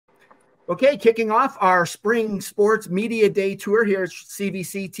Okay, kicking off our spring sports media day tour here at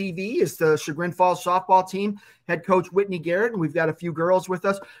CVC TV is the Chagrin Falls softball team, head coach Whitney Garrett, and we've got a few girls with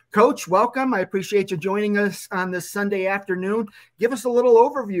us. Coach, welcome. I appreciate you joining us on this Sunday afternoon. Give us a little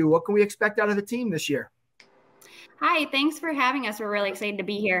overview. What can we expect out of the team this year? Hi, thanks for having us. We're really excited to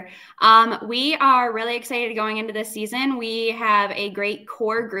be here. We are really excited going into this season. We have a great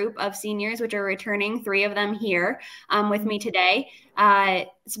core group of seniors, which are returning, 3 of them here with me today.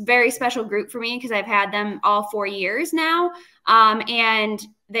 It's a very special group for me because I've had them all 4 years now, and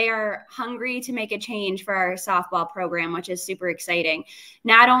they are hungry to make a change for our softball program, which is super exciting.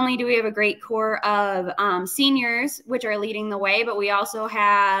 Not only do we have a great core of seniors, which are leading the way, but we also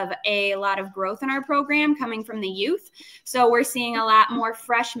have a lot of growth in our program coming from the youth. So we're seeing a lot more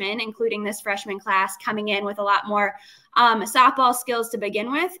freshmen, including this freshman class, coming in with a lot more softball skills to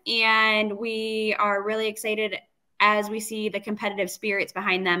begin with. And we are really excited as we see the competitive spirits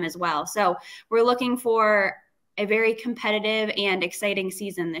behind them as well. So we're looking for a very competitive and exciting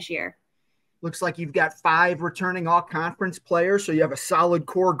season this year. Looks like you've got 5 returning all-conference players, so you have a solid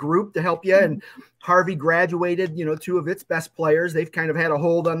core group to help you. And Harvey graduated, 2 of its best players. They've kind of had a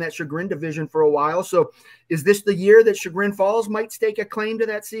hold on that Chagrin division for a while. So is this the year that Chagrin Falls might stake a claim to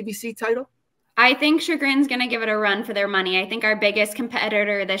that CVC title? I think Chagrin's going to give it a run for their money. I think our biggest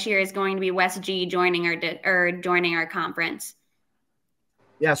competitor this year is going to be West G joining our conference.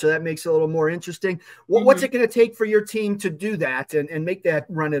 Yeah, so that makes it a little more interesting. What's it going to take for your team to do that and make that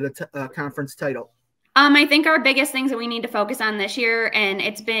run at a conference title? I think our biggest things that we need to focus on this year, and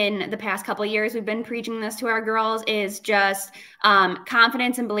it's been the past couple of years, we've been preaching this to our girls, is just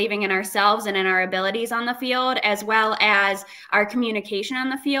confidence and believing in ourselves and in our abilities on the field, as well as our communication on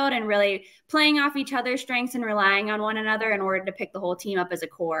the field and really playing off each other's strengths and relying on one another in order to pick the whole team up as a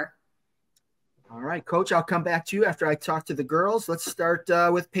core. All right, Coach, I'll come back to you after I talk to the girls. Let's start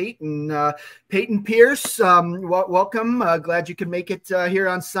with Peyton. Peyton Pierce, welcome. Glad you could make it here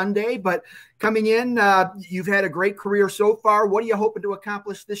on Sunday. But coming in, you've had a great career so far. What are you hoping to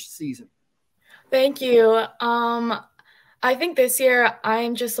accomplish this season? Thank you. I think this year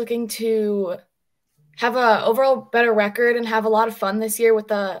I'm just looking to have an overall better record and have a lot of fun this year with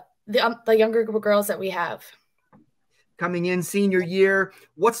the younger group of girls that we have. Coming in senior year,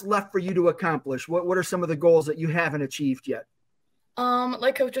 what's left for you to accomplish? What are some of the goals that you haven't achieved yet?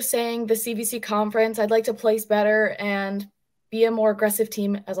 Like Coach was saying, the CVC conference, I'd like to place better and be a more aggressive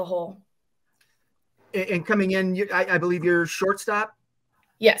team as a whole. And coming in, I believe you're shortstop?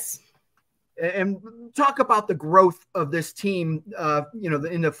 Yes. And talk about the growth of this team,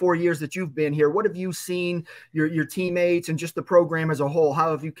 in the 4 years that you've been here. What have you seen, your teammates and just the program as a whole? How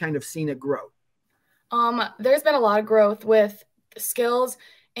have you kind of seen it grow? There's been a lot of growth with skills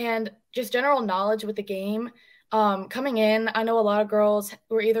and just general knowledge with the game. Coming in, I know a lot of girls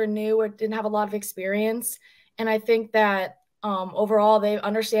were either new or didn't have a lot of experience. And I think that overall they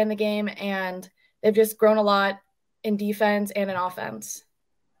understand the game and they've just grown a lot in defense and in offense.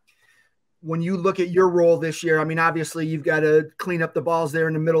 When you look at your role this year, I mean, obviously you've got to clean up the balls there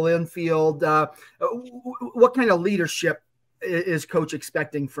in the middle infield. What kind of leadership is Coach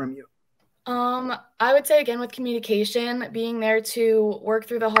expecting from you? I would say, again, with communication, being there to work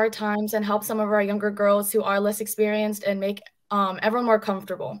through the hard times and help some of our younger girls who are less experienced and make everyone more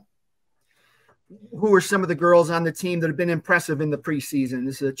comfortable. Who are some of the girls on the team that have been impressive in the preseason?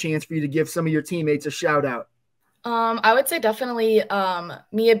 This is a chance for you to give some of your teammates a shout out. I would say definitely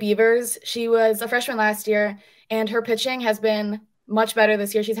Mia Beavers. She was a freshman last year, and her pitching has been much better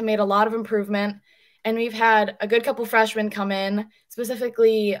this year. She's made a lot of improvement, and we've had a good couple freshmen come in,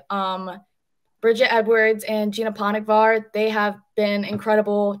 specifically Bridget Edwards and Gina Ponigvar. They have been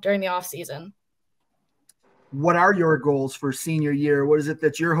incredible during the offseason. What are your goals for senior year? What is it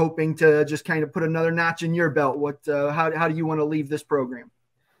that you're hoping to just kind of put another notch in your belt? How do you want to leave this program?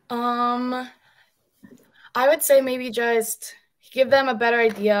 I would say maybe just give them a better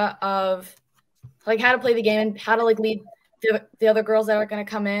idea of how to play the game and how to lead the other girls that are going to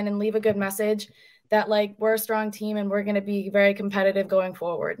come in and leave a good message that we're a strong team and we're going to be very competitive going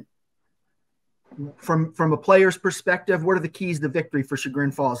forward. From a player's perspective, what are the keys to victory for Chagrin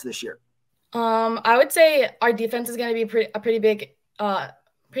Falls this year? I would say our defense is going to be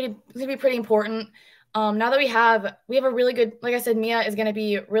pretty important. Now that we have a really good, like I said, Mia is going to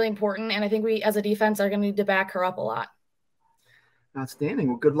be really important, and I think we as a defense are going to need to back her up a lot. Outstanding.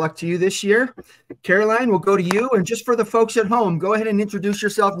 Well, good luck to you this year. Caroline, we'll go to you. And just for the folks at home, go ahead and introduce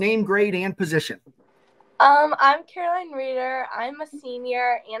yourself, name, grade, and position. I'm Caroline Reeder. I'm a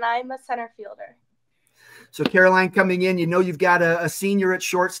senior, and I'm a center fielder. So Caroline coming in, you've got a senior at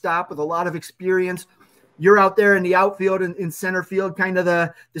shortstop with a lot of experience. you're out there in the outfield and in center field, kind of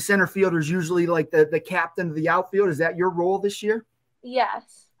the center fielder is usually like the captain of the outfield. Is that your role this year?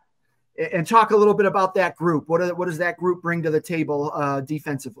 Yes. And talk a little bit about that group. What does that group bring to the table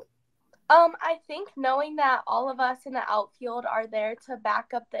defensively? I think knowing that all of us in the outfield are there to back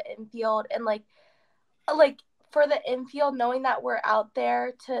up the infield, and like for the infield, knowing that we're out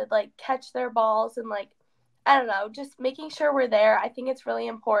there to like catch their balls and like, I don't know, just making sure we're there. I think it's really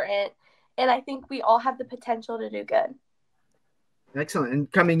important. And I think we all have the potential to do good. Excellent.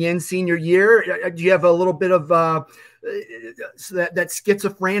 And coming in senior year, do you have a little bit of that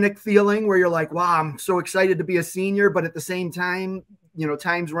schizophrenic feeling where you're like, wow, I'm so excited to be a senior, but at the same time,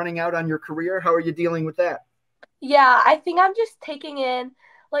 time's running out on your career? How are you dealing with that? Yeah, I think I'm just taking in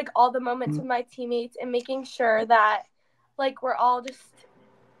like all the moments with my teammates and making sure that like we're all just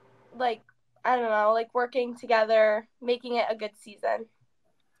like, I don't know, like working together, making it a good season.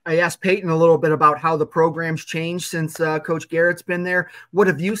 I asked Peyton a little bit about how the program's changed since Coach Garrett's been there. What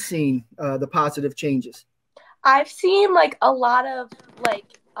have you seen the positive changes? I've seen like a lot of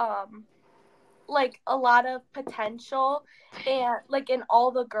a lot of potential, and like in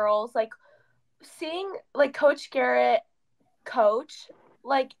all the girls, like seeing like Coach Garrett coach,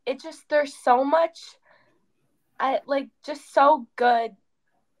 like it just, there's so much, just so good,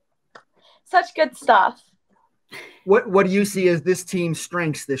 such good stuff. What do you see as this team's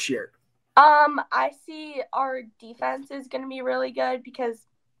strengths this year? I see our defense is going to be really good because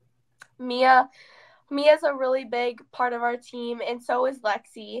Mia's a really big part of our team, and so is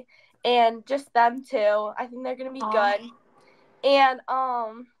Lexi, and just them too. I think they're going to be good. And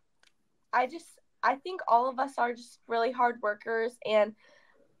I think all of us are just really hard workers, and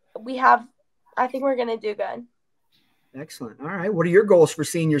I think we're going to do good. Excellent. All right. What are your goals for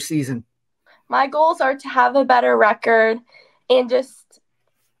senior season? My goals are to have a better record and just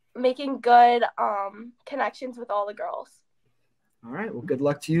making good connections with all the girls. All right. Well, good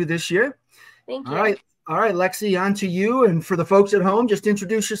luck to you this year. Thank you. All right, Lexi, on to you. And for the folks at home, just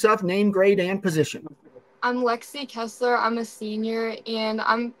introduce yourself, name, grade, and position. I'm Lexi Kessler. I'm a senior, and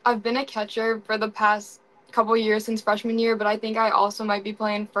I've been a catcher for the past couple years since freshman year, but I think I also might be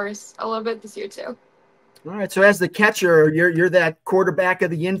playing first a little bit this year too. All right. So as the catcher, you're that quarterback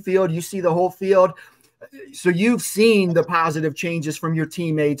of the infield. You see the whole field. So you've seen the positive changes from your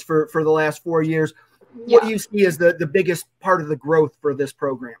teammates for the last 4 years. Yeah. What do you see as the biggest part of the growth for this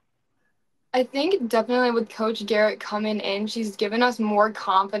program? I think definitely with Coach Garrett coming in, she's given us more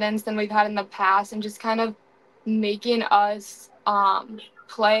confidence than we've had in the past, and just kind of making us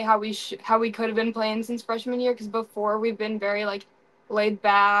play how we could have been playing since freshman year. Because before we've been very like laid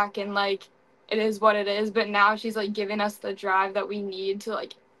back and like it is what it is, but now she's like giving us the drive that we need to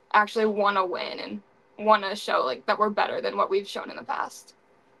like actually want to win and want to show like that we're better than what we've shown in the past.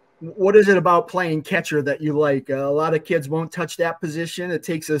 What is it about playing catcher that you like? A lot of kids won't touch that position. It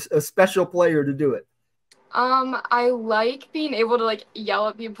takes a special player to do it. I like being able to like yell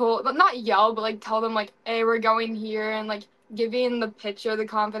at people, but not yell, but like tell them like, hey, we're going here, and like giving the pitcher the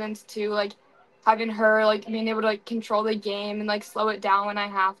confidence to like having her like being able to like control the game and like slow it down when I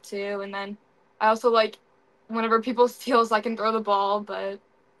have to. And then I also like whenever people steal, so I can throw the ball, but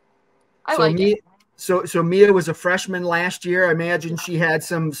I like it. So Mia was a freshman last year. I imagine she had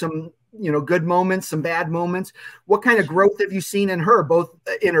some good moments, some bad moments. What kind of growth have you seen in her, both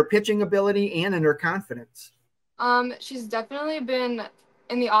in her pitching ability and in her confidence? She's definitely been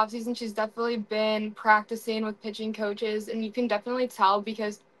in the offseason. She's definitely been practicing with pitching coaches, and you can definitely tell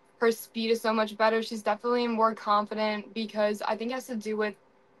because her speed is so much better. She's definitely more confident because I think it has to do with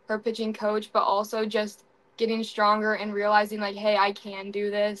her pitching coach, but also just getting stronger and realizing like, hey, I can do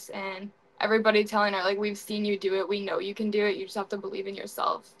this, and everybody telling her like, we've seen you do it, we know you can do it, you just have to believe in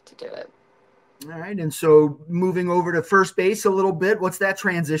yourself to do it. All right. And so moving over to first base a little bit, what's that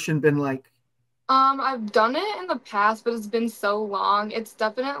transition been like? I've done it in the past, but it's been so long. It's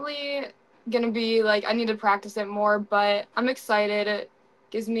definitely gonna be like I need to practice it more, but I'm excited. It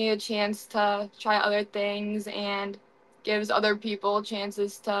gives me a chance to try other things and gives other people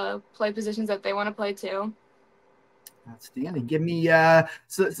chances to play positions that they want to play too. Outstanding. Give me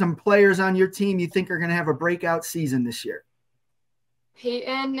some players on your team you think are going to have a breakout season this year.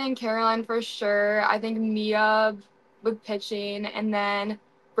 Peyton and Caroline for sure. I think Mia with pitching, and then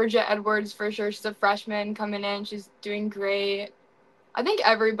Bridget Edwards for sure. She's a freshman coming in. She's doing great. I think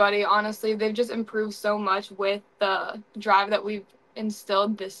everybody, honestly, they've just improved so much with the drive that we've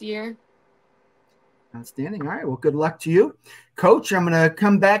instilled this year. Outstanding. All right. Well, good luck to you. Coach, I'm going to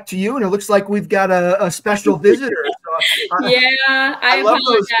come back to you, and it looks like we've got a special visitor. So, yeah, I love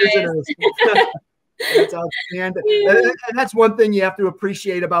apologize. those visitors. That's outstanding. And that's one thing you have to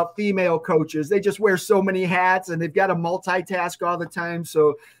appreciate about female coaches. They just wear so many hats and they've got to multitask all the time.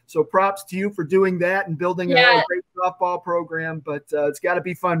 So props to you for doing that and building a great softball program, but it's got to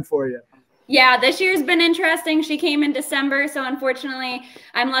be fun for you. Yeah, this year's been interesting. She came in December, so unfortunately,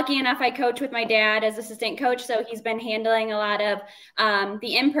 I'm lucky enough I coach with my dad as assistant coach, so he's been handling a lot of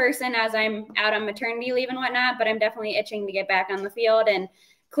the in-person as I'm out on maternity leave and whatnot, but I'm definitely itching to get back on the field, and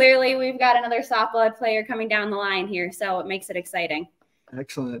clearly we've got another softball player coming down the line here, so it makes it exciting.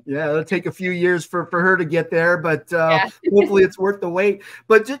 Excellent. Yeah, it'll take a few years for her to get there, but hopefully it's worth the wait.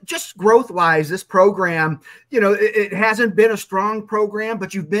 But just growth-wise, this program, it hasn't been a strong program,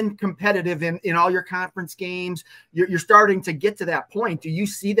 but you've been competitive in all your conference games. You're starting to get to that point. Do you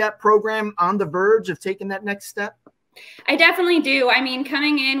see that program on the verge of taking that next step? I definitely do. I mean,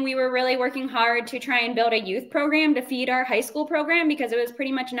 coming in, we were really working hard to try and build a youth program to feed our high school program because it was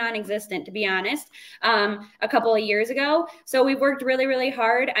pretty much non-existent, to be honest, a couple of years ago. So we've worked really, really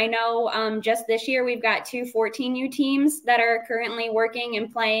hard. I know just this year we've got 2 14U teams that are currently working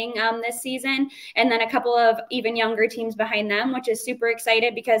and playing this season, and then a couple of even younger teams behind them, which is super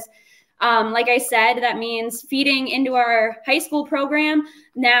excited because like I said, that means feeding into our high school program.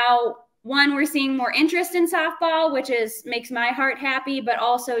 Now, one, we're seeing more interest in softball, which makes my heart happy, but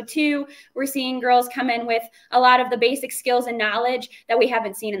also 2, we're seeing girls come in with a lot of the basic skills and knowledge that we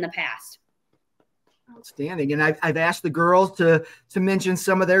haven't seen in the past. Outstanding. And I've asked the girls to mention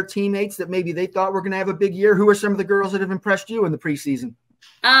some of their teammates that maybe they thought were going to have a big year. Who are some of the girls that have impressed you in the preseason?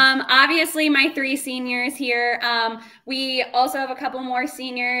 Obviously my 3 seniors here. We also have a couple more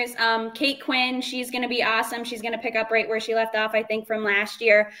seniors. Kate Quinn, she's going to be awesome. She's going to pick up right where she left off, I think, from last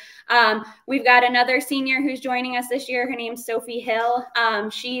year. We've got another senior who's joining us this year. Her name's Sophie Hill.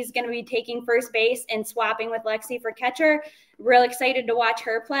 She's going to be taking first base and swapping with Lexi for catcher. Real excited to watch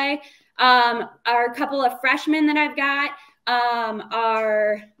her play. Our couple of freshmen that I've got,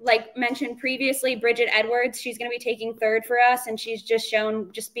 are, like mentioned previously, Bridget Edwards. She's going to be taking third for us, and she's just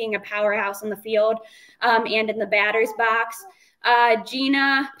shown just being a powerhouse on the field and in the batter's box.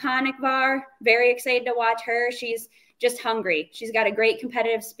 Gina Panikvar, very excited to watch her. She's just hungry. She's got a great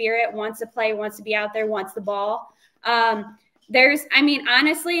competitive spirit, wants to play, wants to be out there, wants the ball. Honestly,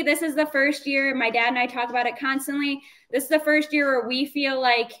 this is the first year, my dad and I talk about it constantly. This is the first year where we feel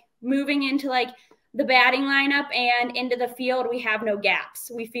like moving into the batting lineup and into the field, we have no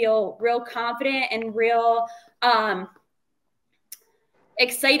gaps. We feel real confident and real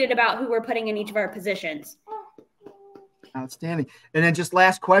excited about who we're putting in each of our positions. Outstanding. And then just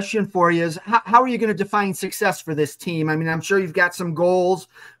last question for you is how are you going to define success for this team? I mean, I'm sure you've got some goals,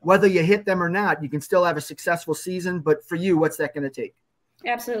 whether you hit them or not, you can still have a successful season, but for you, what's that going to take?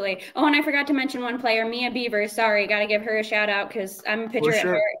 Absolutely. Oh, and I forgot to mention one player, Mia Beavers. Sorry, got to give her a shout out because I'm a pitcher at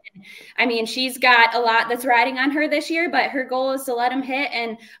her. I mean, she's got a lot that's riding on her this year, but her goal is to let them hit,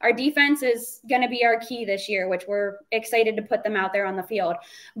 and our defense is going to be our key this year, which we're excited to put them out there on the field.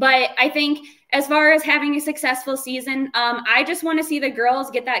 But I think as far as having a successful season, I just want to see the girls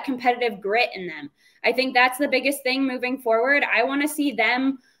get that competitive grit in them. I think that's the biggest thing moving forward. I want to see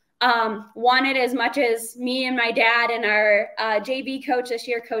them want it as much as me and my dad and our JV coach this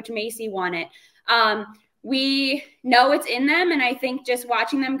year, Coach Macy, want it. We know it's in them, and I think just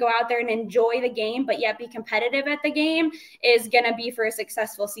watching them go out there and enjoy the game, but yet be competitive at the game is going to be for a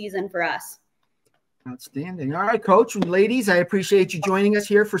successful season for us. Outstanding. All right, Coach and ladies, I appreciate you joining us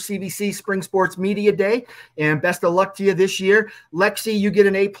here for CVC Spring Sports Media Day, and best of luck to you this year. Lexi, you get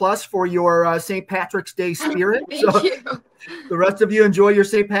an A+ for your St. Patrick's Day spirit. Thank you. The rest of you enjoy your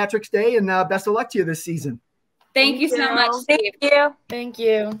St. Patrick's Day, and best of luck to you this season. Thank you so much, Steve. Thank you. Thank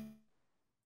you.